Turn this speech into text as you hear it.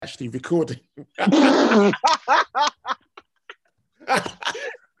actually recording.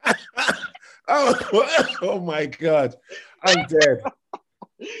 Oh my God. I'm dead.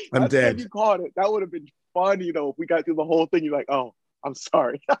 I'm That's dead. when you called it. That would have been funny though if we got through the whole thing. You're like, oh, I'm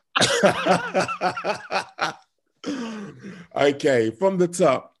sorry. Okay, from the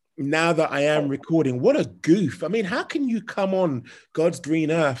top. Now that I am recording, what a goof. I mean, how can you come on God's green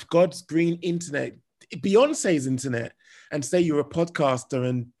earth, God's green internet, Beyonce's internet, and say you're a podcaster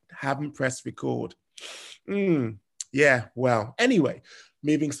and haven't pressed record? Yeah, well, anyway,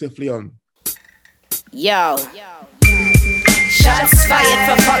 moving swiftly on. Yo. Shots fired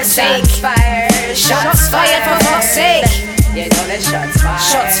for fuck's sake. Shots fired for fuck's sake. You know that shots fired.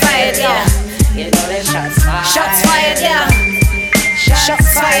 Shots fired, yeah. You know that shots fired. Shots fired, yeah.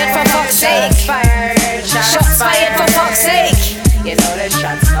 Shots fired for fuck's sake. Shots fired for fuck's sake. You know that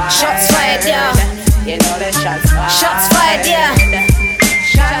shots fired. Shots fired, yeah. You know that shots fired. Shots fired, yeah.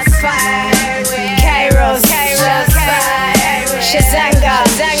 Shots fired. Kairos. Shots fired. Shazanga.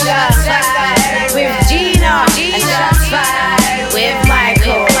 With Gina. And shots fired with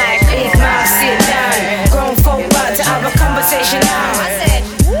Michael. Big mouth, sit down. Grown folk about to have a conversation now.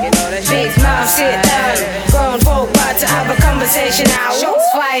 Big mouth, sit down. Grown folk about to have a conversation now.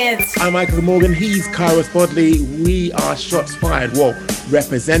 Shots fired. I'm Michael Morgan. He's Kairos Bodley. We are Shots Fired. Well,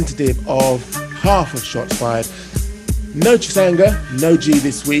 representative of half of Shots Fired. No Chisanga, no G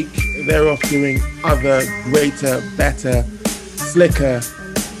this week. They're off doing other greater, better, slicker,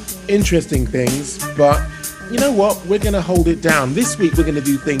 interesting things. But you know what? We're going to hold it down. This week, we're going to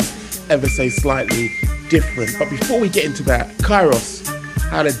do things ever so slightly different. But before we get into that, Kairos,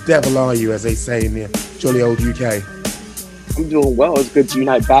 how the devil are you, as they say in the jolly old UK? I'm doing well. It's good to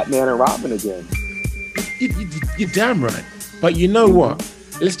unite Batman and Robin again. You're damn right. But you know what?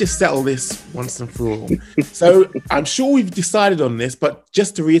 Let's just settle this once and for all. So I'm sure we've decided on this, but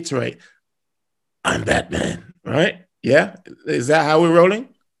just to reiterate, I'm Batman, right? Yeah? Is that how we're rolling?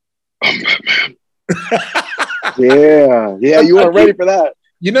 I'm Batman. Yeah, you weren't ready for that.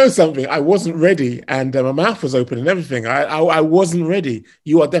 You know something? I wasn't ready, and my mouth was open and everything. I wasn't ready.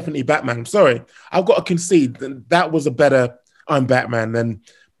 You are definitely Batman. I'm sorry. I've got to concede that was a better I'm Batman than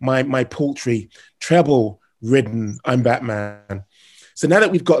my paltry treble-ridden I'm Batman. So now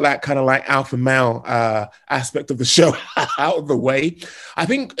that we've got that kind of like alpha male aspect of the show out of the way, I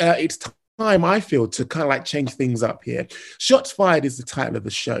think it's time, I feel, to kind of like change things up here. Shots Fired is the title of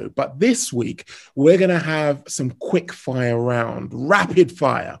the show, but this week we're going to have some quick fire round, rapid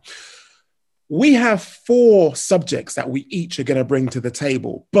fire. We have 4 subjects that we each are going to bring to the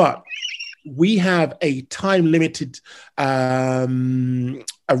table, but we have a time-limited arena.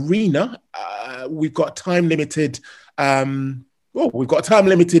 We've got time-limited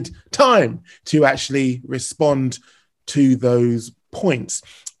time to actually respond to those points.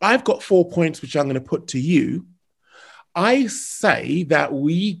 I've got 4 points which I'm going to put to you. I say that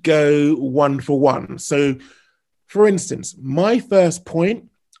we go 1 for 1. So, for instance, my first point,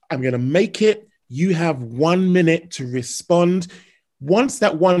 I'm going to make it. You have 1 minute to respond. Once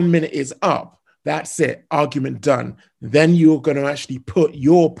that 1 minute is up, that's it. Argument done. Then you're going to actually put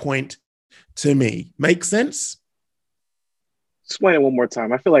your point to me. Make sense? Explain it one more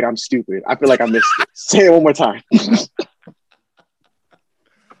time. I feel like I'm stupid. I feel like I missed it. Say it one more time.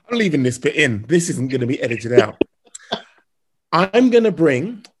 I'm leaving this bit in. This isn't going to be edited out. I'm going to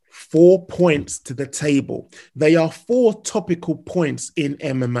bring 4 points to the table. They are 4 topical points in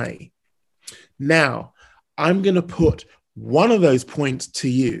MMA. Now, I'm going to put one of those points to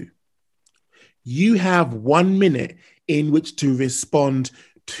you. You have 1 minute in which to respond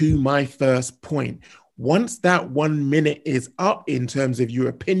to my first point. Once that 1 minute is up in terms of your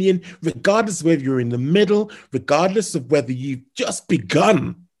opinion, regardless of whether you're in the middle, regardless of whether you've just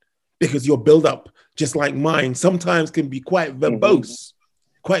begun, because your build-up, just like mine, sometimes can be quite verbose,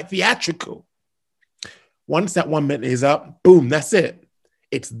 quite theatrical. Once that 1 minute is up, boom, that's it.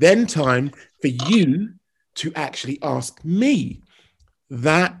 It's then time for you to actually ask me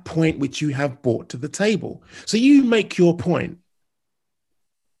that point which you have brought to the table. So you make your point.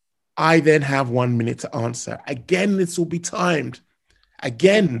 I then have 1 minute to answer. Again, this will be timed.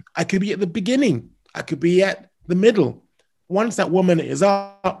 Again, I could be at the beginning. I could be at the middle. Once that 1 minute is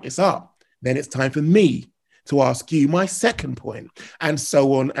up, it's up. Then it's time for me to ask you my second point, and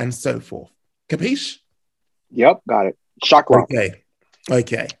so on and so forth. Capiche? Yep, got it. Shock rock.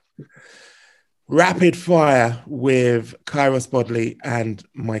 Okay. Rapid fire with Kairos Bodley and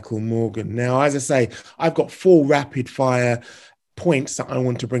Michael Morgan. Now, as I say, I've got 4 rapid fire points that I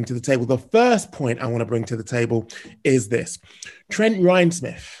want to bring to the table. The first point I want to bring to the table is this. Trent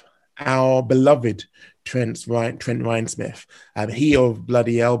Reinsmith, our beloved Trent Ryan-Smith, he of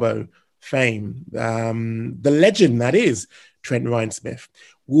Bloody Elbow fame, the legend that is Trent Ryan-Smith,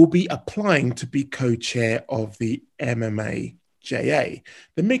 will be applying to be co-chair of the MMAJA,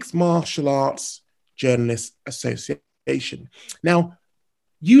 the Mixed Martial Arts Journalists Association. Now,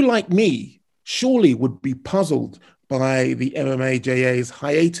 you like me surely would be puzzled by the MMAJA's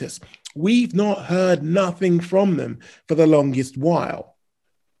hiatus. We've not heard nothing from them for the longest while.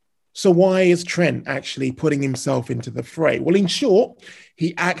 So why is Trent actually putting himself into the fray? Well, in short,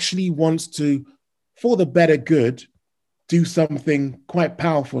 he actually wants to, for the better good, do something quite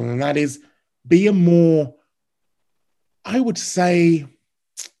powerful, and that is be a more, I would say,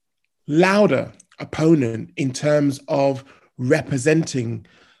 louder opponent in terms of representing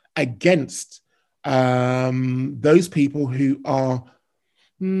against those people who are,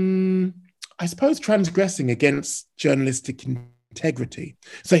 I suppose, transgressing against journalistic integrity.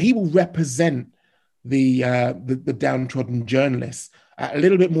 So he will represent the downtrodden journalists a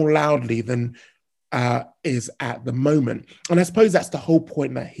little bit more loudly than is at the moment. And I suppose that's the whole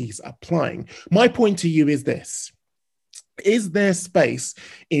point that he's applying. My point to you is this: is there space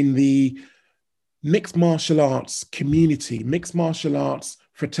in the mixed martial arts community, mixed martial arts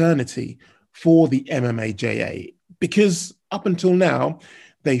fraternity for the MMAJA? Because up until now,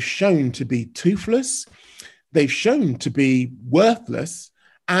 they've shown to be toothless, they've shown to be worthless,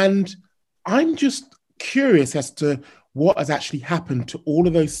 and I'm just curious as to what has actually happened to all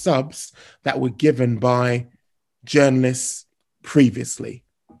of those subs that were given by journalists previously.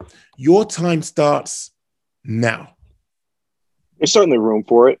 Your time starts now. There's certainly room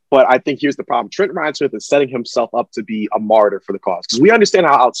for it, but I think here's the problem. Trent Ryan-Smith is setting himself up to be a martyr for the cause, because we understand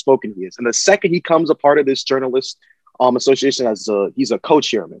how outspoken he is. And the second he comes a part of this journalist association as he's a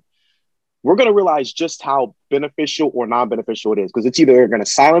co-chairman, we're going to realize just how beneficial or non-beneficial it is, because it's either going to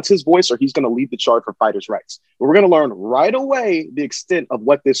silence his voice or he's going to lead the charge for fighters' rights. But we're going to learn right away the extent of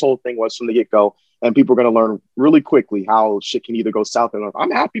what this whole thing was from the get-go, and people are going to learn really quickly how shit can either go south or north.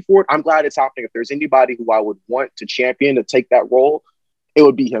 I'm happy for it. I'm glad it's happening. If there's anybody who I would want to champion to take that role, it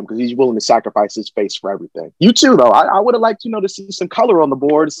would be him, because he's willing to sacrifice his face for everything. You too, though. I would have liked, to see some color on the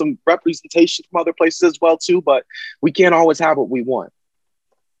board, some representation from other places as well, too, but we can't always have what we want.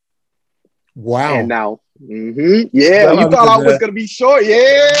 Wow. And now, yeah, you thought I was going to be short.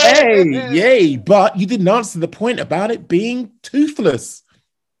 Yeah. Hey, yay. But you didn't answer the point about it being toothless.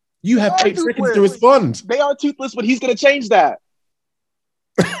 You have 8 seconds to respond. They are toothless, but he's going to change that.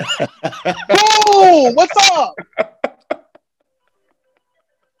 Oh, what's up?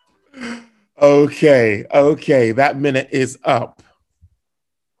 Okay. That minute is up.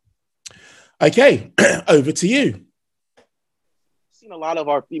 Okay, over to you. A lot of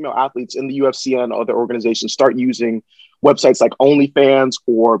our female athletes in the UFC and other organizations start using websites like OnlyFans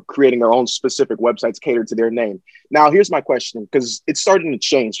or creating their own specific websites catered to their name. Now, here's my question, because it's starting to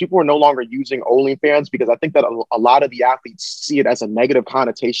change. People are no longer using OnlyFans because I think that a lot of the athletes see it as a negative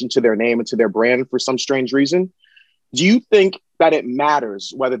connotation to their name and to their brand for some strange reason. Do you think that it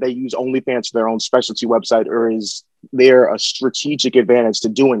matters whether they use OnlyFans for their own specialty website, or is there a strategic advantage to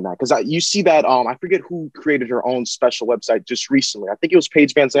doing that? Because you see that, I forget who created her own special website just recently. I think it was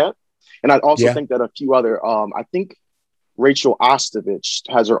Paige Van Zandt. And I also think that a few other, I think Rachel Ostovich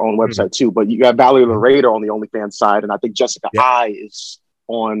has her own website too, but you have Valerie Laredo on the OnlyFans side. And I think Jessica I is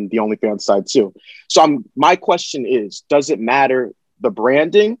on the OnlyFans side too. So my question is, does it matter the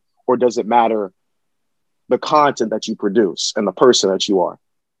branding, or does it matter the content that you produce and the person that you are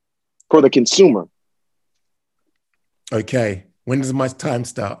for the consumer? Okay. When does my time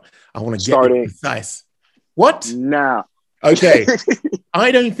start? I want to get precise. What? Now. Okay.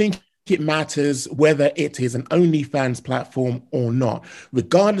 I don't think it matters whether it is an OnlyFans platform or not.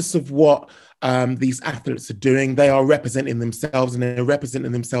 Regardless of what these athletes are doing, they are representing themselves, and they're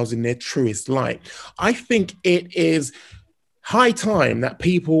representing themselves in their truest light. I think it is high time that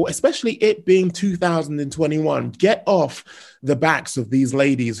people, especially it being 2021, get off the backs of these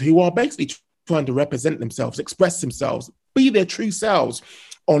ladies who are basically trying to represent themselves, express themselves, be their true selves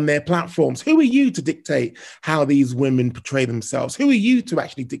on their platforms. Who are you to dictate how these women portray themselves? Who are you to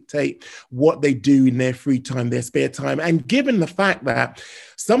actually dictate what they do in their free time, their spare time? And given the fact that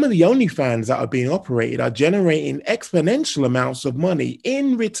some of the OnlyFans that are being operated are generating exponential amounts of money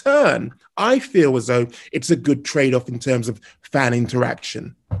in return, I feel as though it's a good trade-off in terms of fan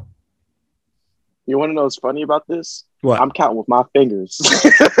interaction. You want to know what's funny about this? What? I'm counting with my fingers.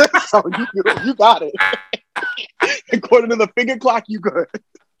 So you got it. According to the finger clock, you good.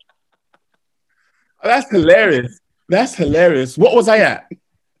 That's hilarious. That's hilarious. What was I at?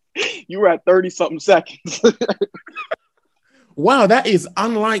 You were at 30-something seconds. Wow, that is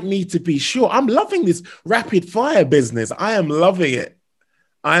unlike me to be sure. I'm loving this rapid fire business. I am loving it.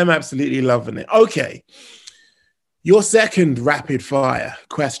 I am absolutely loving it. Okay. Your second rapid fire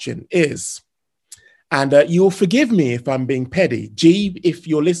question is, and you'll forgive me if I'm being petty. G, if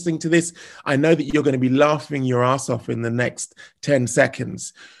you're listening to this, I know that you're going to be laughing your ass off in the next 10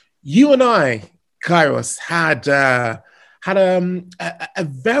 seconds. You and I, Kairos, had a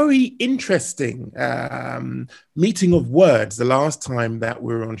very interesting meeting of words the last time that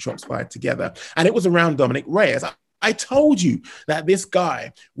we were on Shots Fired together. And it was around Dominic Reyes. I told you that this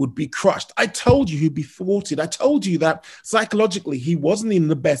guy would be crushed. I told you he'd be thwarted. I told you that psychologically he wasn't in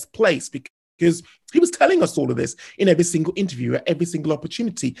the best place because he was telling us all of this in every single interview, at every single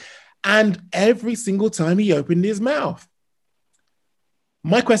opportunity, and every single time he opened his mouth.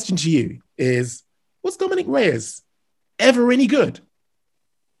 My question to you is, was Dominic Reyes ever any good?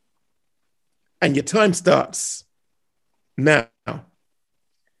 And your time starts now.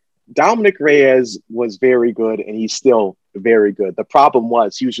 Dominic Reyes was very good, and he's still very good. The problem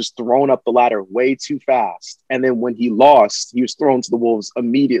was he was just thrown up the ladder way too fast. And then when he lost, he was thrown to the Wolves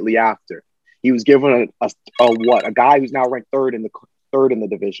immediately after. He was given a guy who's now ranked third in the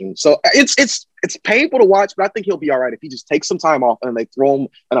division. So it's painful to watch, but I think he'll be all right if he just takes some time off and they throw him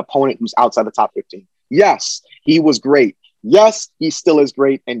an opponent who's outside the top 15. Yes, he was great. Yes, he still is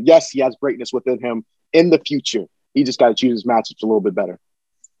great. And yes, he has greatness within him in the future. He just got to choose his matchups a little bit better.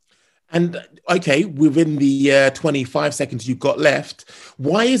 And okay, within the 25 seconds you've got left,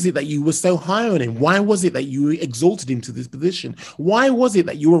 why is it that you were so high on him? Why was it that you exalted him to this position? Why was it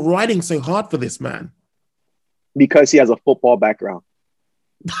that you were riding so hard for this man? Because he has a football background.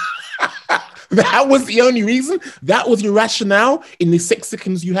 That was the only reason? That was your rationale in the 6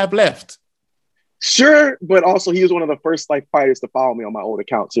 seconds you have left? Sure, but also he was one of the first fighters to follow me on my old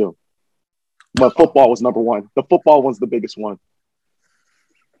account too. But football was number one. The football one's the biggest one.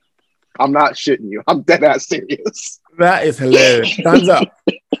 I'm not shitting you. I'm dead ass serious. That is hilarious. Time's up.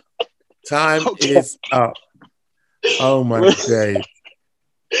 Time is up. Oh my days.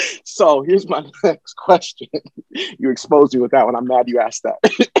 So here's my next question. You exposed me with that one. I'm mad you asked that.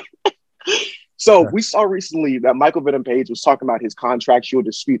 So we saw recently that Michael Venom Page was talking about his contractual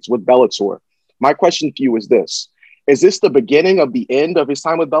disputes with Bellator. My question for you is this. Is this the beginning of the end of his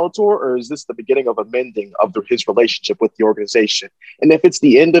time with Bellator, or is this the beginning of a mending of his relationship with the organization? And if it's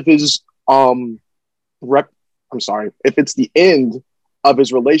the end of his if it's the end of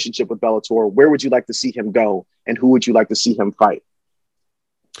his relationship with Bellator, where would you like to see him go, and who would you like to see him fight?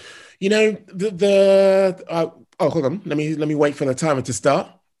 You know, hold on. Let me wait for the timer to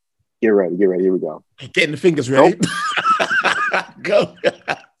start. Get ready. Here we go. Getting the fingers ready. Nope. Go.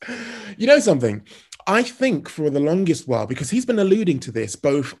 You know something? I think for the longest while, because he's been alluding to this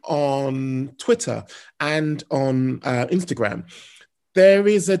both on Twitter and on Instagram, there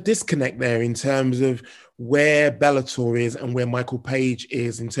is a disconnect there in terms of where Bellator is and where Michael Page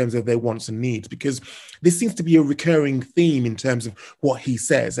is in terms of their wants and needs, because this seems to be a recurring theme in terms of what he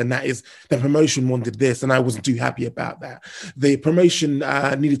says, and that is the promotion wanted this, and I wasn't too happy about that. The promotion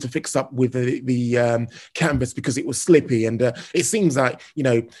needed to fix up with the canvas because it was slippy, and it seems like, you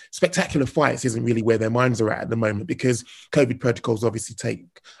know, spectacular fights isn't really where their minds are at the moment because COVID protocols obviously take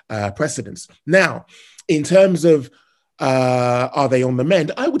precedence. Now, in terms of are they on the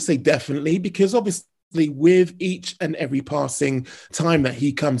mend? I would say definitely, because obviously with each and every passing time that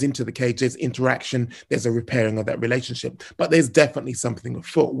he comes into the cage, there's interaction, there's a repairing of that relationship. But there's definitely something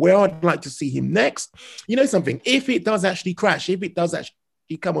afoot. Where I'd like to see him next, you know something, if it does actually crash, if it does actually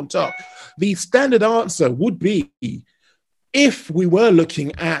come on top, the standard answer would be, if we were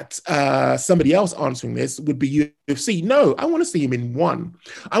looking at somebody else answering this, would be UFC. No, I want to see him in one.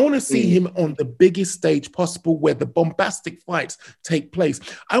 I want to see him on the biggest stage possible where the bombastic fights take place.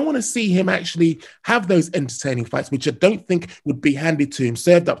 I want to see him actually have those entertaining fights, which I don't think would be handed to him,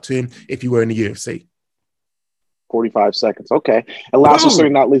 served up to him if he were in the UFC. 45 seconds. Okay. And last but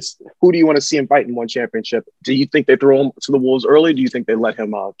certainly not least, who do you want to see him fight in one championship? Do you think they throw him to the Wolves early? Do you think they let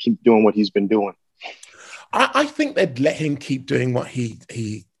him keep doing what he's been doing? I think they'd let him keep doing what he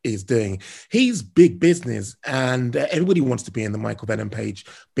is doing. He's big business, and everybody wants to be in the Michael Venom Page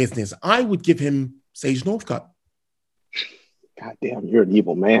business. I would give him Sage Northcutt. God damn, you're an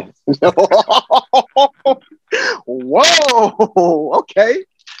evil man. Whoa. Okay.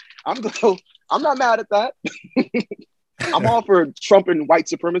 I'm not mad at that. I'm all for Trump and white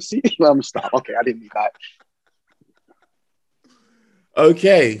supremacy. Let me stop. Okay, I didn't need that.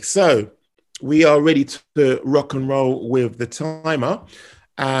 Okay, so we are ready to rock and roll with the timer.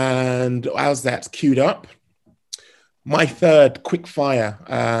 And as that's queued up, My third quick fire,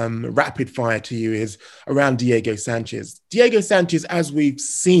 rapid fire to you is around Diego Sanchez. Diego Sanchez, as we've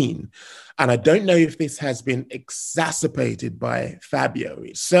seen, and I don't know if this has been exacerbated by Fabio,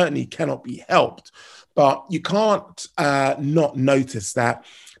 it certainly cannot be helped, but you can't not notice that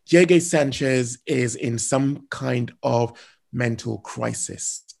Diego Sanchez is in some kind of mental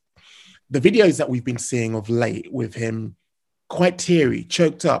crisis. The videos that we've been seeing of late with him quite teary,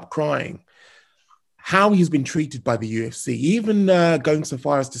 choked up, crying, how he's been treated by the UFC, even going so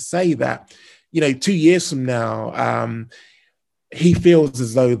far as to say that, 2 years from now, he feels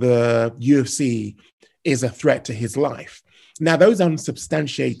as though the UFC is a threat to his life. Now, those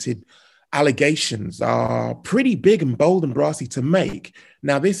unsubstantiated allegations are pretty big and bold and brassy to make.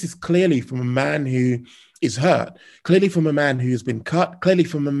 Now, this is clearly from a man who is hurt, clearly from a man who has been cut, clearly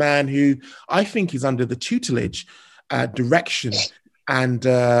from a man who I think is under the tutelage, direction, and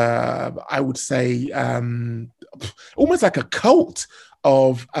I would say almost like a cult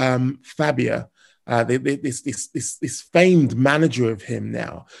of Fabio, this famed manager of him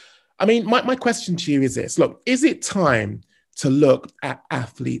now. I mean, my question to you is this. Look, is it time to look at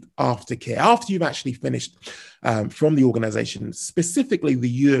athlete aftercare after you've actually finished from the organization, specifically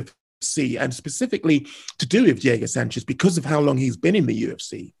the UFC, and specifically to do with Diego Sanchez because of how long he's been in the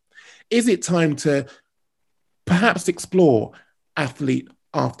UFC? Is it time to perhaps explore athlete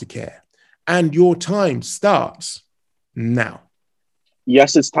aftercare? And your time starts now.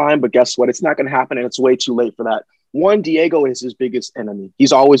 Yes, it's time, but guess what? It's not going to happen, and it's way too late for that. One, Diego is his biggest enemy.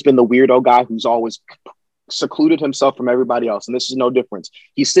 He's always been the weirdo guy who's always secluded himself from everybody else, and this is no difference.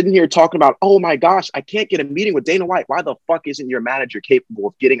 He's sitting here talking about, oh my gosh, I can't get a meeting with Dana White. Why the fuck isn't your manager capable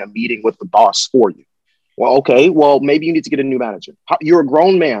of getting a meeting with the boss for you? Well, okay, well, maybe you need to get a new manager. You're a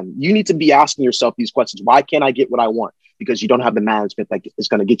grown man. You need to be asking yourself these questions. Why can't I get what I want? Because you don't have the management that is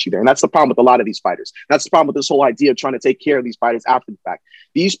going to get you there. And that's the problem with a lot of these fighters. That's the problem with this whole idea of trying to take care of these fighters after the fact.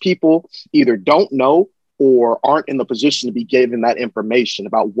 These people either don't know or aren't in the position to be given that information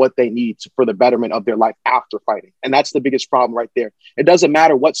about what they need for the betterment of their life after fighting. And that's the biggest problem right there. It doesn't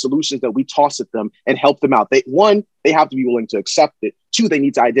matter what solutions that we toss at them and help them out. One, they have to be willing to accept it. Two, they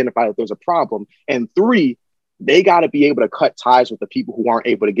need to identify that there's a problem. And three, they got to be able to cut ties with the people who aren't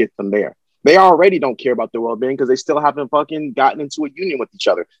able to get them there. They already don't care about their well-being because they still haven't fucking gotten into a union with each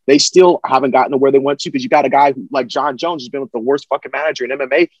other. They still haven't gotten to where they want to because you got a guy who, like John Jones, has been with the worst fucking manager in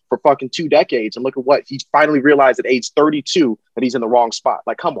MMA for fucking 2 decades. And look at what he finally realized at age 32 that he's in the wrong spot.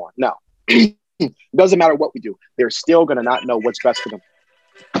 Like, come on. No. Doesn't matter what we do. They're still going to not know what's best for them.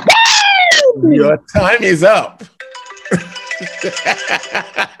 Your time is up.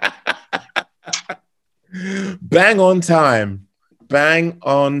 Bang on time. Bang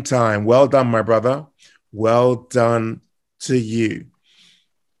on time. Well done, my brother. Well done to you.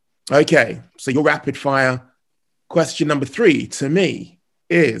 Okay, so your rapid fire question number 3 to me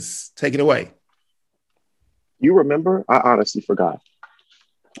is, take it away. You remember? I honestly forgot.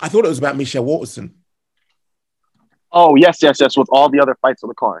 I thought it was about Michelle Waterson. Oh, yes, with all the other fights on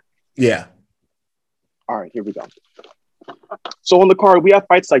the card. Yeah. All right, here we go. So on the card, we have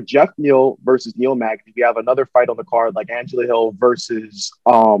fights like Jeff Neal versus Neil Magny. We have another fight on the card like Angela Hill versus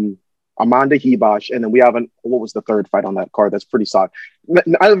Amanda Hibash. And then we have what was the third fight on that card? That's pretty solid.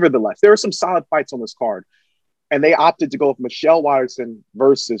 Nevertheless, there are some solid fights on this card. And they opted to go with Michelle Waterson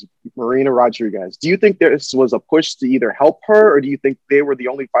versus Marina Rodriguez. Do you think this was a push to either help her, or do you think they were the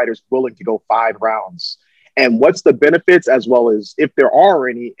only fighters willing to go 5 rounds? And what's the benefits, as well as if there are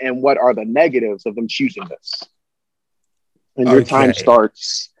any, and what are the negatives of them choosing this? And your time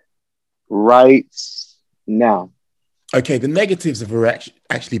starts right now. Okay, the negatives have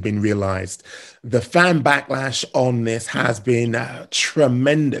actually been realized. The fan backlash on this has been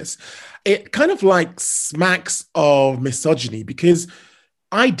tremendous. It kind of like smacks of misogyny, because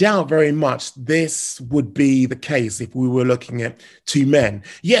I doubt very much this would be the case if we were looking at 2 men.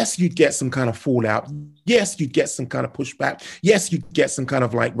 Yes, you'd get some kind of fallout. Yes, you'd get some kind of pushback. Yes, you'd get some kind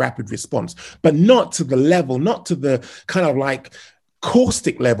of like rapid response, but not to the level, not to the kind of like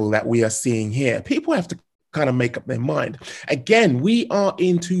caustic level that we are seeing here. People have to kind of make up their mind. Again, we are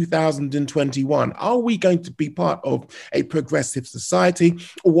in 2021. Are we going to be part of a progressive society,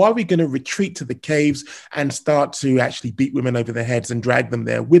 or are we going to retreat to the caves and start to actually beat women over their heads and drag them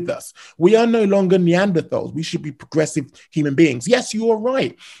there with us? We are no longer Neanderthals. We should be progressive human beings. Yes, you are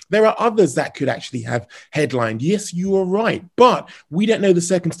right. There are others that could actually have headlined. Yes, you are right. But we don't know the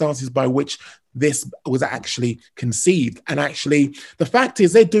circumstances by which this was actually conceived. And actually, the fact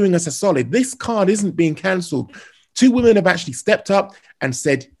is they're doing us a solid. This card isn't being cancelled. 2 women have actually stepped up and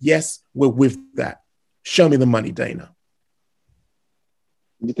said, yes, we're with that. Show me the money, Dana.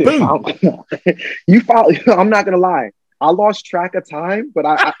 You think Boom. you found? I'm not gonna lie. I lost track of time, but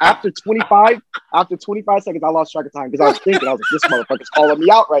after 25 seconds, I lost track of time because I was thinking, I was like, this motherfucker's calling me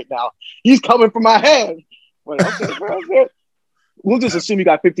out right now. He's coming for my head. But okay, bro, okay. We'll just assume you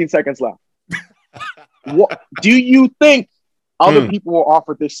got 15 seconds left. What do you think other people were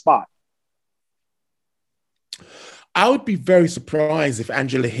offered this spot? I would be very surprised if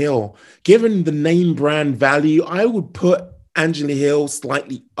Angela Hill, given the name brand value, I would put Angela Hill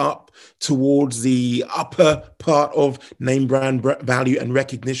slightly up towards the upper part of name brand value and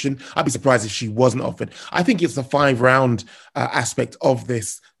recognition. I'd be surprised if she wasn't offered. I think it's the 5-round aspect of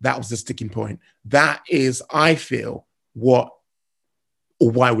this that was the sticking point. That is, I feel, why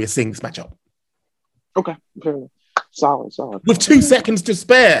we're seeing this matchup. Okay. Solid. With 2 seconds to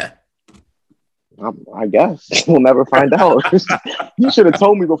spare. I guess we'll never find out. You should have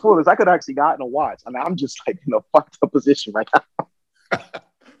told me before this. I could have actually gotten a watch. I mean, I'm just like in a fucked up position right now.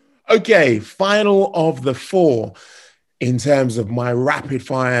 Okay, final of the 4 in terms of my rapid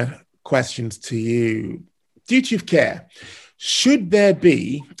fire questions to you. Duty of care. Should there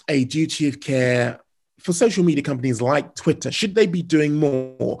be a duty of care for social media companies like Twitter? Should they be doing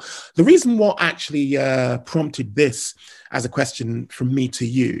more? The reason what actually prompted this as a question from me to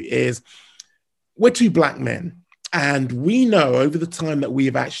you is we're 2 black men, and we know over the time that we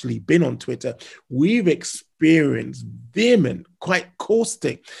have actually been on Twitter, we've experienced vehement, quite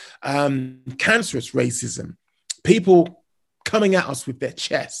caustic, cancerous racism, people coming at us with their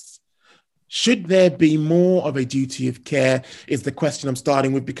chests. Should there be more of a duty of care is the question I'm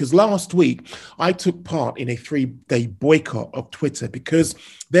starting with, because last week I took part in a 3-day boycott of Twitter because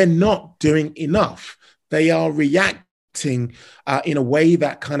they're not doing enough. They are reacting in a way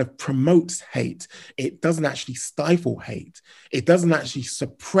that kind of promotes hate. It doesn't actually stifle hate. It doesn't actually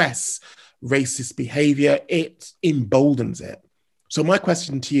suppress racist behavior. It emboldens it. So my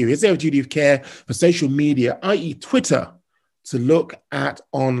question to you, is there a duty of care for social media, i.e. Twitter, to look at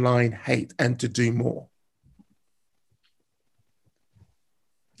online hate and to do more?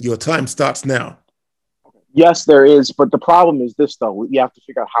 Your time starts now. Yes, there is. But the problem is this, though. We have to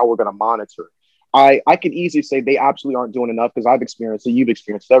figure out how we're going to monitor it. I could easily say they absolutely aren't doing enough because I've experienced it, you've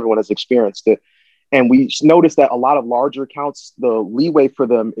experienced it, everyone has experienced it. And we noticed that a lot of larger accounts, the leeway for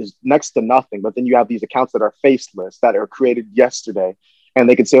them is next to nothing. But then you have these accounts that are faceless, that are created yesterday, and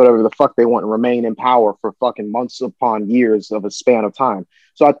they can say whatever the fuck they want and remain in power for fucking months upon years of a span of time.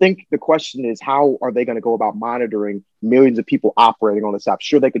 So I think the question is, how are they going to go about monitoring millions of people operating on this app?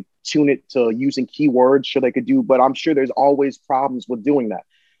 Sure, they could tune it to using keywords, sure they could do, but I'm sure there's always problems with doing that.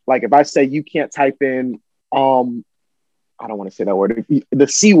 Like if I say you can't type in, I don't want to say that word, the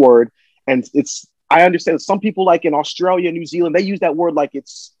C word, and I understand some people like in Australia, New Zealand, they use that word like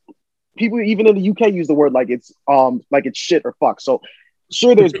it's, people even in the UK use the word like it's shit or fuck. So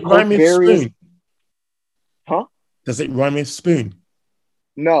sure, there's various. Huh? Does it rhyme with spoon?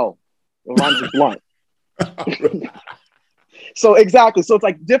 No, it rhymes with blunt. So exactly. So it's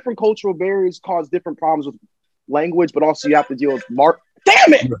like different cultural barriers cause different problems with language, but also you have to deal with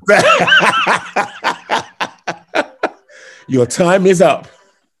Damn it! Your time is up.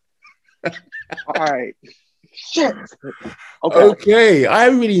 All right. Shit. Okay. I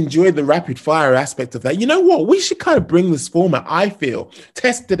really enjoyed the rapid fire aspect of that. You know what? We should kind of bring this format, I feel,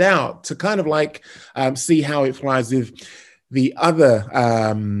 test it out to kind of like see how it flies with the other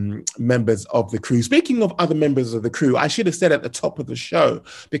members of the crew. Speaking of other members of the crew, I should have said at the top of the show,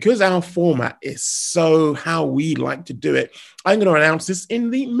 because our format is so how we like to do it, I'm going to announce this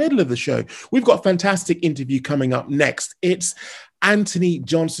in the middle of the show. We've got a fantastic interview coming up next. It's Anthony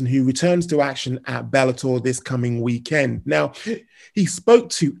Johnson, who returns to action at Bellator this coming weekend. Now, he spoke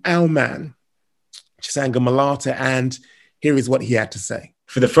to our man, Chisanga Malata, and here is what he had to say.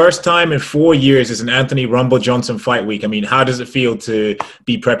 For the first time in 4 years, it's an Anthony Rumble Johnson fight week. I mean, how does it feel to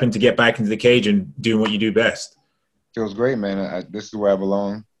be prepping to get back into the cage and doing what you do best? Feels great, man. This is where I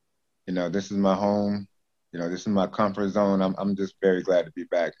belong. You know, this is my home. You know, this is my comfort zone. I'm just very glad to be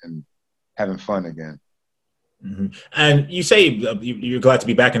back and having fun again. Mm-hmm. And you say you're glad to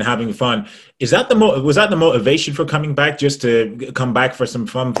be back and having fun. Was that the motivation for coming back, just to come back for some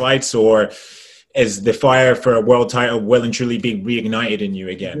fun fights, or is the fire for a world title well and truly being reignited in you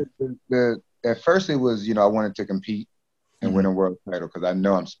again? At first it was, I wanted to compete and win a world title because I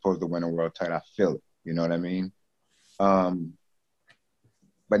know I'm supposed to win a world title. I feel it. You know what I mean?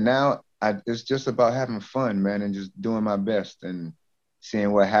 But now it's just about having fun, man, and just doing my best and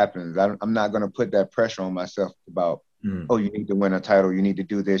seeing what happens. I'm not going to put that pressure on myself about, oh, you need to win a title, you need to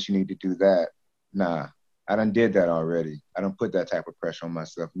do this, you need to do that. Nah, I done did that already. I don't put that type of pressure on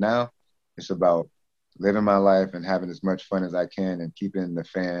myself. Now it's about living my life and having as much fun as I can and keeping the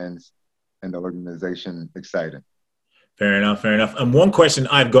fans and the organization excited. Fair enough, fair enough. And one question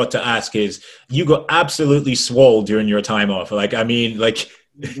I've got to ask is, you got absolutely swole during your time off. Like, I mean, like,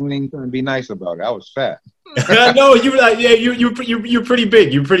 You ain't gonna be nice about it. I was fat. no, you were like, yeah, you're pretty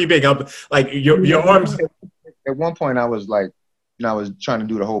big. You're pretty big. Like your arms. At one point, I was like, I was trying to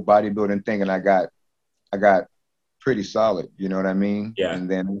do the whole bodybuilding thing, and I got pretty solid. You know what I mean? Yeah. And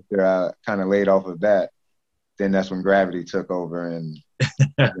then after I kind of laid off of that, then that's when gravity took over, and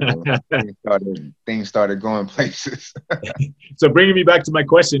things started going places. So bringing me back to my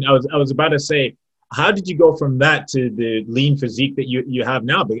question, I was about to say, how did you go from that to the lean physique that you have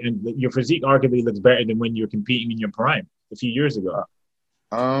now? And your physique arguably looks better than when you were competing in your prime a few years ago.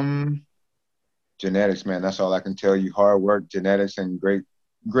 Genetics, man. That's all I can tell you. Hard work, genetics, and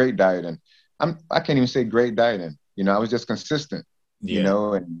great dieting. I can't even say great dieting. I was just consistent.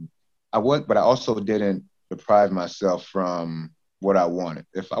 Yeah. And but I also didn't deprive myself from what I wanted.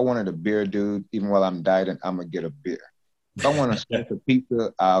 If I wanted a beer, dude, even while I'm dieting, I'm gonna get a beer. If I want a slice of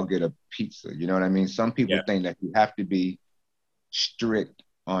pizza, I'll get a pizza. You know what I mean? Some people think that you have to be strict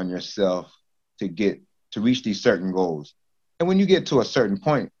on yourself to reach these certain goals. And when you get to a certain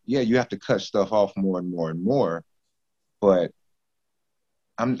point, you have to cut stuff off more and more and more. But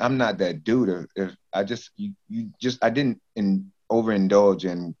I'm not that dude. If I didn't overindulge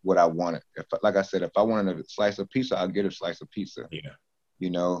in what I wanted. Like I said, if I wanted a slice of pizza, I'll get a slice of pizza. Yeah.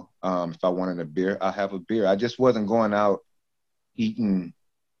 If I wanted a beer, I'll have a beer. I just wasn't going out eating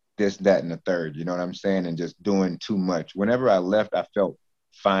this, that, and the third, you know what I'm saying? And just doing too much. Whenever I left, I felt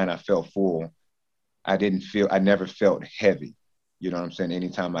fine. I felt full. I never felt heavy. You know what I'm saying?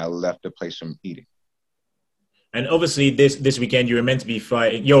 Anytime I left the place from eating. And obviously this weekend you were meant to be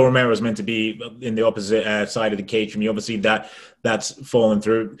fighting. Yoel Romero was meant to be in the opposite side of the cage from you. Obviously that's fallen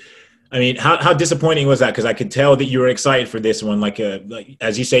through. I mean, how disappointing was that? Because I could tell that you were excited for this one. Like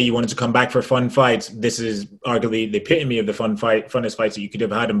as you say, you wanted to come back for fun fights. This is arguably the epitome of the funnest fights that you could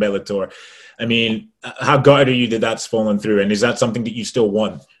have had in Bellator. I mean, how gutted are you that that's fallen through? And is that something that you still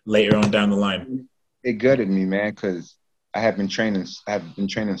want later on down the line? It gutted me, man, because I have been training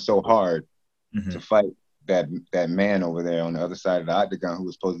so hard to fight that man over there on the other side of the octagon who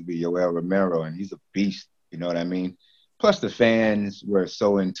was supposed to be Yoel Romero, and he's a beast. You know what I mean? Plus, the fans were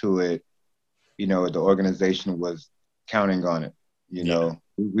so into it. The organization was counting on it.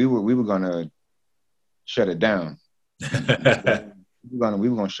 We were gonna shut it down. we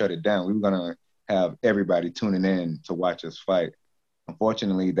were gonna shut it down. We were gonna have everybody tuning in to watch us fight.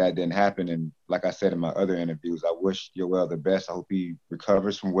 Unfortunately, that didn't happen. And like I said in my other interviews, I wish Yoel the best. I hope he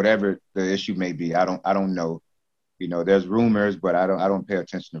recovers from whatever the issue may be. I don't know. There's rumors, but I don't pay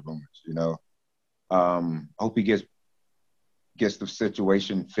attention to rumors. I hope he gets the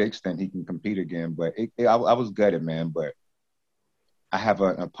situation fixed and he can compete again. But I was gutted, man. But I have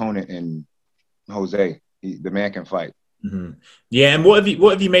an opponent in Jose. The man can fight. Mm-hmm. Yeah, and what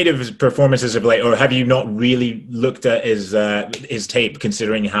have you made of his performances of late, or have you not really looked at his tape,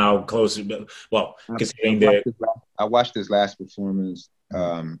 considering how close? Well, considering I watched his last performance.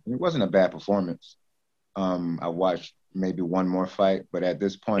 It wasn't a bad performance. I watched maybe one more fight, but at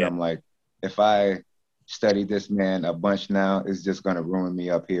this point, I'm like, if I study this man a bunch now, it's just gonna ruin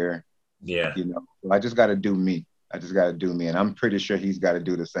me up here. Yeah, I just got to do me. And I'm pretty sure he's got to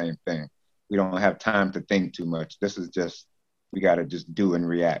do the same thing. We don't have time to think too much. This is just, we got to just do and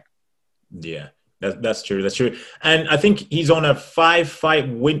react. Yeah, that's true. That's true. And I think he's on a 5-fight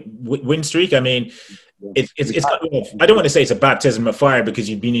win streak. I mean, it's I don't want to say it's a baptism of fire because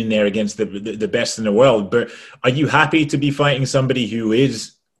you've been in there against the best in the world, but are you happy to be fighting somebody who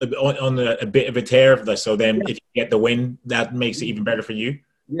is on a bit of a tear? So then if you get the win, that makes it even better for you?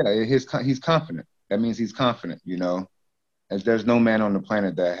 Yeah, he's confident. That means he's confident, As there's no man on the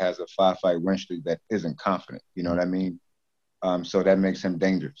planet that has a 5-fight win streak that isn't confident. You know what I mean? So that makes him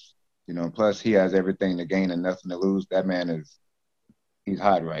dangerous. Plus he has everything to gain and nothing to lose. That man he's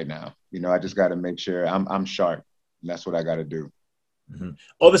hot right now. I just got to make sure I'm sharp. And that's what I got to do. Mm-hmm.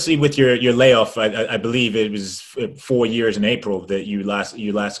 Obviously, with your layoff, I believe it was 4 years in April that you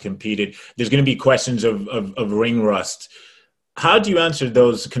last competed. There's going to be questions of ring rust. How do you answer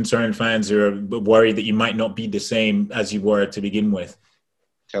those concerned fans who are worried that you might not be the same as you were to begin with?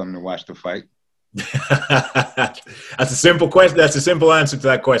 Tell them to watch the fight. That's a simple question. That's a simple answer to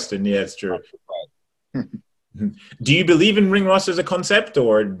that question. Yeah, it's true. Do you believe in ring rust as a concept,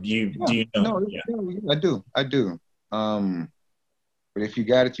 or do you know? No, I do. But if you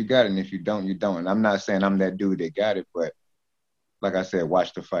got it, you got it. And if you don't, you don't. And I'm not saying I'm that dude that got it, but like I said,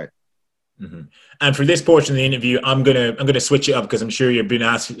 watch the fight. Mm-hmm. And for this portion of the interview, I'm gonna switch it up because I'm sure you've been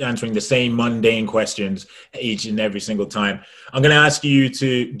answering the same mundane questions each and every single time. I'm gonna ask you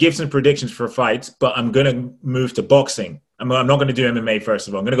to give some predictions for fights, but I'm gonna move to boxing. I'm not gonna do MMA first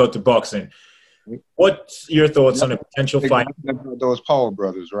of all. I'm gonna go to boxing. What's your thoughts on a potential fight? Those Paul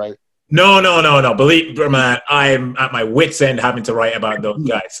brothers, right? No. Believe me, man, I'm at my wits' end having to write about those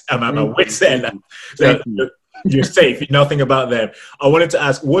guys. I'm at my wits' end. So you're safe. Nothing about them. I wanted to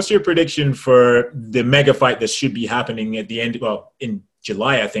ask, what's your prediction for the mega fight that should be happening at the end? Well, in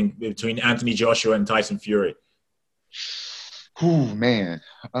July, I think, between Anthony Joshua and Tyson Fury. Ooh, man.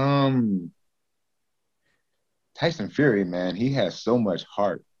 Tyson Fury, man, he has so much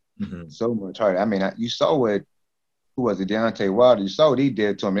heart. Mm-hmm. So much heart. I mean, you saw who was it, Deontay Wilder? You saw what he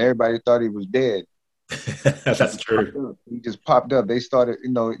did to him. Everybody thought he was dead. That's true. He just popped up. They started,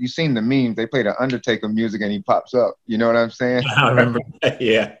 you seen the memes. They played the Undertaker music and he pops up. You know what I'm saying? I remember that,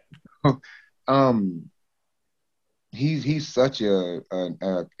 yeah. He's such a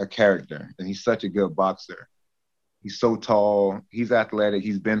character, and he's such a good boxer. He's so tall. He's athletic.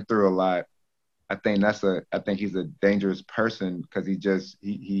 He's been through a lot. I think he's a dangerous person because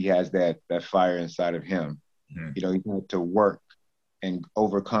he has that fire inside of him. Mm-hmm. He had to work and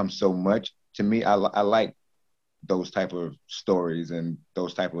overcome so much. To me, I like those type of stories and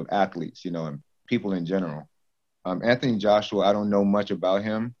those type of athletes, and people in general. Anthony Joshua, I don't know much about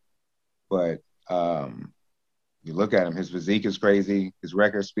him, but you look at him, his physique is crazy. His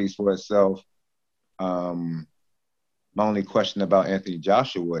record speaks for itself. My only question about Anthony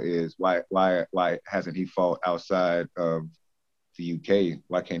Joshua is why hasn't he fought outside of the UK?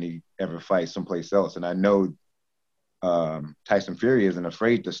 Why can't he ever fight someplace else? And I know Tyson Fury isn't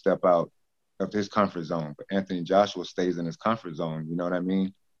afraid to step out of his comfort zone, but Anthony Joshua stays in his comfort zone. You know what I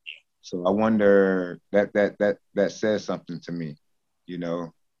mean? So I wonder that says something to me.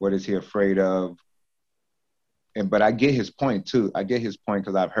 What is he afraid of? But I get his point too. I get his point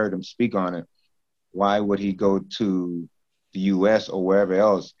because I've heard him speak on it. Why would he go to the U.S. or wherever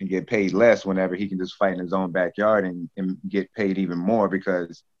else and get paid less whenever he can just fight in his own backyard and get paid even more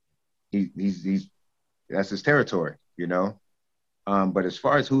because he's that's his territory, But as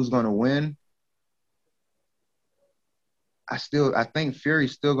far as who's going to win, I think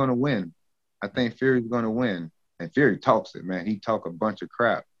Fury's still going to win. I think Fury's going to win. And Fury talks it, man. He talk a bunch of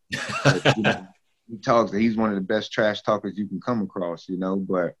crap. But, he talks it. He's one of the best trash talkers you can come across,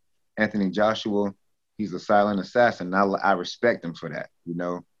 But Anthony Joshua, he's a silent assassin. And I respect him for that,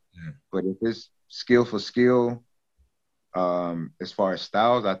 Yeah. But if it's skill for skill, as far as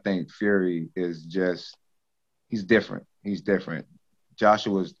styles, I think Fury is he's different. He's different.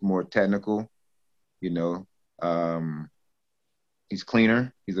 Joshua's more technical, He's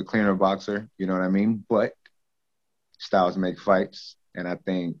cleaner. He's a cleaner boxer. You know what I mean? But styles make fights. And I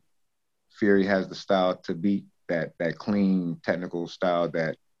think Fury has the style to beat that clean, technical style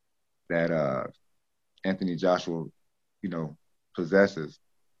that Anthony Joshua, possesses.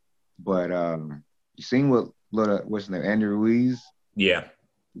 But you seen what's his name, Andy Ruiz? Yeah.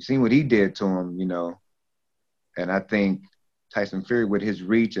 You seen what he did to him, And I think Tyson Fury, with his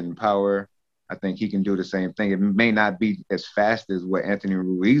reach and power, I think he can do the same thing. It may not be as fast as what Anthony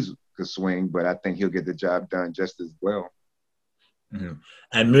Ruiz could swing, but I think he'll get the job done just as well. Mm-hmm.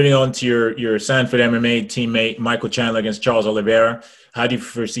 And moving on to your Sanford MMA teammate, Michael Chandler against Charles Oliveira, how do you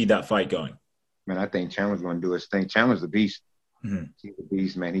foresee that fight going? Man, I think Chandler's going to do his thing. Chandler's a beast. Mm-hmm. He's a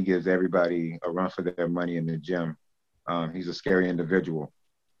beast, man. He gives everybody a run for their money in the gym. He's a scary individual.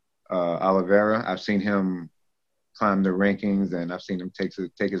 Oliveira, I've seen him climb the rankings, and I've seen him take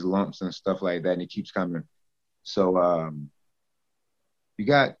his lumps and stuff like that, and he keeps coming. So you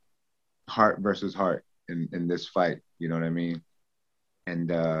got heart versus heart in this fight. You know what I mean?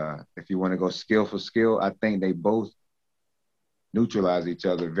 And if you want to go skill for skill, I think they both neutralize each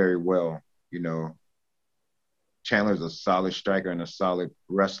other very well. Chandler's a solid striker and a solid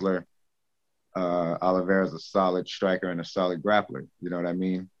wrestler. Oliveira's a solid striker and a solid grappler. You know what I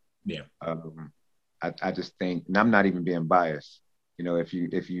mean? Yeah. I just think, and I'm not even being biased. If you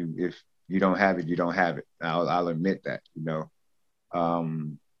don't have it, you don't have it. I'll admit that.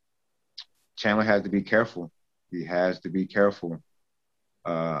 Chandler has to be careful. He has to be careful.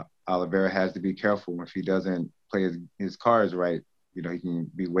 Oliveira has to be careful. If he doesn't play his cards right, he can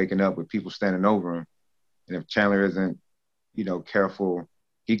be waking up with people standing over him. And if Chandler isn't, careful,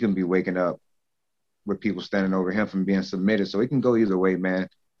 he can be waking up with people standing over him from being submitted. So it can go either way, man.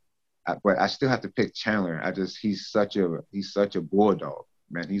 But I still have to pick Chandler. He's such a bulldog,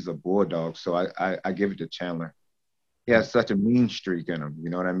 man. He's a bulldog. So I give it to Chandler. He has such a mean streak in him. You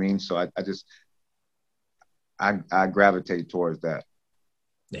know what I mean? So I gravitate towards that.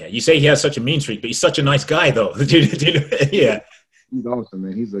 Yeah, you say he has such a mean streak, but he's such a nice guy, though. Yeah. He's awesome,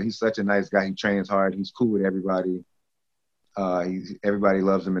 man. He's such a nice guy. He trains hard. He's cool with everybody. Everybody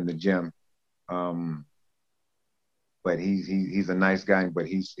loves him in the gym. But he's a nice guy, but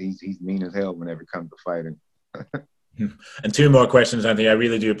he's mean as hell whenever it comes to fighting. And two more questions, Anthony. I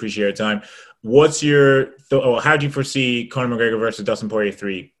really do appreciate your time. What's your how do you foresee Conor McGregor versus Dustin Poirier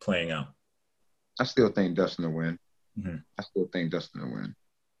 3 playing out? I still think Dustin will win. Mm-hmm. I still think Dustin will win.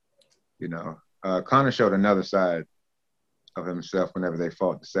 You know, Conor showed another side of himself whenever they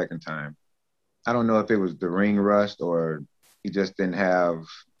fought the second time. I don't know if it was the ring rust or he just didn't have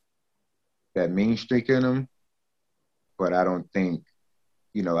that mean streak in him, but I don't think,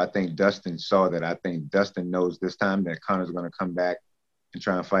 you know, I think Dustin saw that. I think Dustin knows this time that Conor's going to come back and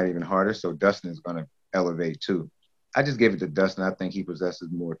try and fight even harder, so Dustin is going to elevate too. I just gave it to Dustin. I think he possesses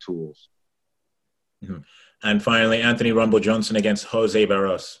more tools. Mm-hmm. And finally, Anthony Rumble Johnson against Jose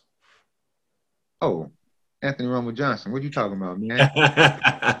Barros. Oh, Anthony Rumble Johnson. What are you talking about, man?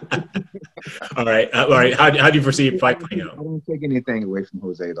 All right. How do you foresee a fight playing out? I don't take anything away from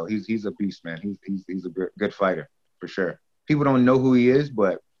Jose, though. He's a beast, man. He's a good fighter for sure. People don't know who he is,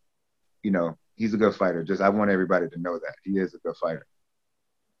 but you know he's a good fighter. I want everybody to know that he is a good fighter.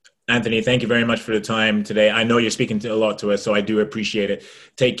 Anthony, thank you very much for the time today. I know you're speaking a lot to us, so I do appreciate it.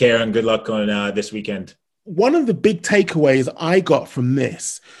 Take care and good luck on this weekend. One of the big takeaways I got from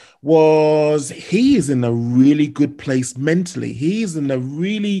this was he is in a really good place mentally. He's in a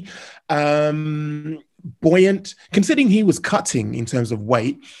really buoyant, considering he was cutting in terms of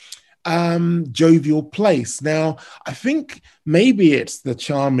weight, jovial place. Now, I think maybe it's the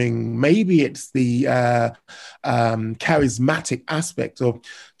charming, maybe it's the charismatic aspect of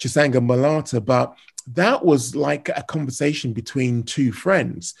Chisanga Malata, but that was like a conversation between two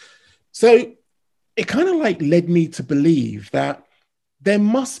friends. So it kind of like led me to believe that there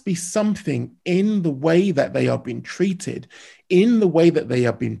must be something in the way that they are being treated, in the way that they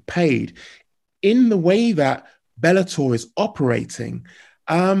are being paid, in the way that Bellator is operating,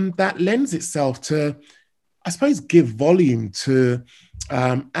 that lends itself to, I suppose, give volume to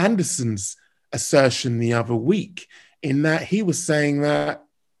Anderson's assertion the other week, in that he was saying that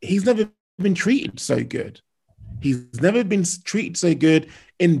he's never been treated so good. He's never been treated so good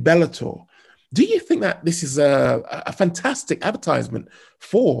in Bellator. Do you think that this is a fantastic advertisement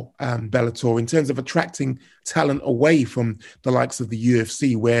for Bellator in terms of attracting talent away from the likes of the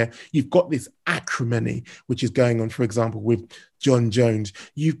UFC, where you've got this acrimony, which is going on, for example, with John Jones?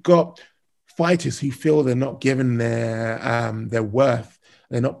 You've got fighters who feel they're not given their worth.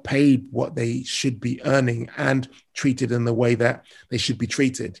 They're not paid what they should be earning and treated in the way that they should be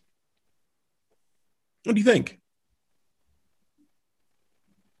treated. What do you think?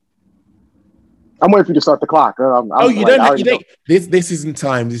 I'm waiting for you to start the clock. You don't. This isn't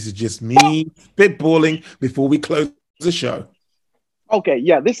time. This is just me spitballing before we close the show. Okay,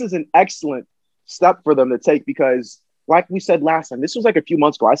 yeah, this is an excellent step for them to take because, like we said last time, this was like a few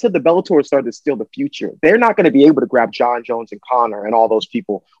months ago. I said the Bellator started to steal the future. They're not going to be able to grab John Jones and Conor and all those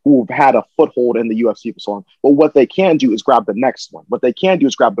people who have had a foothold in the UFC for so long. But what they can do is grab the next one. What they can do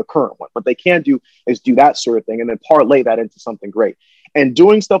is grab the current one. What they can do is do that sort of thing and then parlay that into something great. And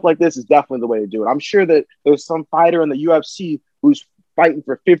doing stuff like this is definitely the way to do it. I'm sure that there's some fighter in the UFC who's fighting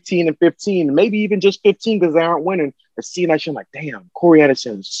for 15 and 15, maybe even just 15 because they aren't winning. And seeing that shit, like, damn, Corey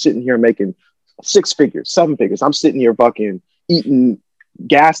Anderson is sitting here making 6 figures, 7 figures. I'm sitting here fucking eating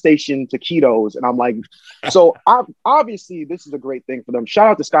gas station taquitos. And I'm like, so obviously this is a great thing for them. Shout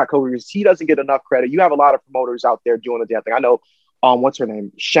out to Scott Coker because he doesn't get enough credit. You have a lot of promoters out there doing the damn thing. I know, what's her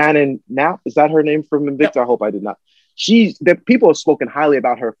name? Shannon Knapp. Is that her name from Invicta? Yep. I hope I did not. People have spoken highly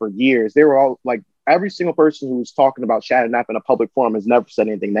about her for years. They were all like, every single person who was talking about Shannon Knapp in a public forum has never said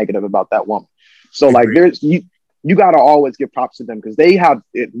anything negative about that woman. So like, you got to always give props to them because they have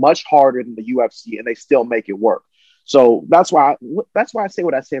it much harder than the UFC and they still make it work. So that's why I say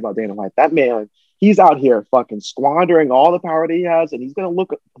what I say about Dana White. That man, he's out here fucking squandering all the power that he has, and he's gonna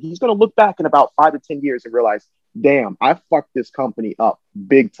look back in about 5 to 10 years and realize, damn, I fucked this company up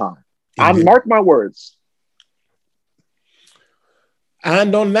big time. I mark my words.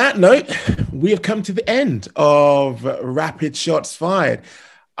 And on that note, we have come to the end of Rapid Shots Fired.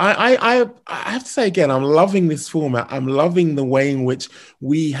 I have to say again, I'm loving this format. I'm loving the way in which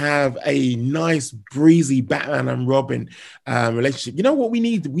we have a nice, breezy Batman and Robin relationship. You know what we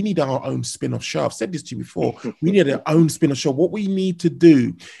need? We need our own spin-off show. I've said this to you before. We need our own spin-off show. What we need to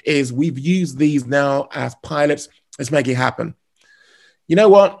do is we've used these now as pilots. Let's make it happen. You know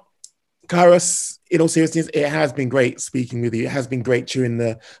what, Kairos? In all seriousness, it has been great speaking with you. It has been great chewing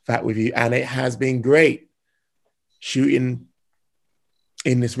the fat with you. And it has been great shooting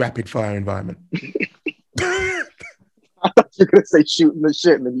in this rapid fire environment. I thought you were going to say shooting the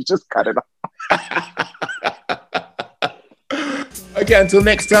shit and then you just cut it off. Okay, until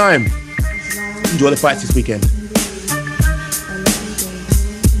next time, enjoy the fights this weekend.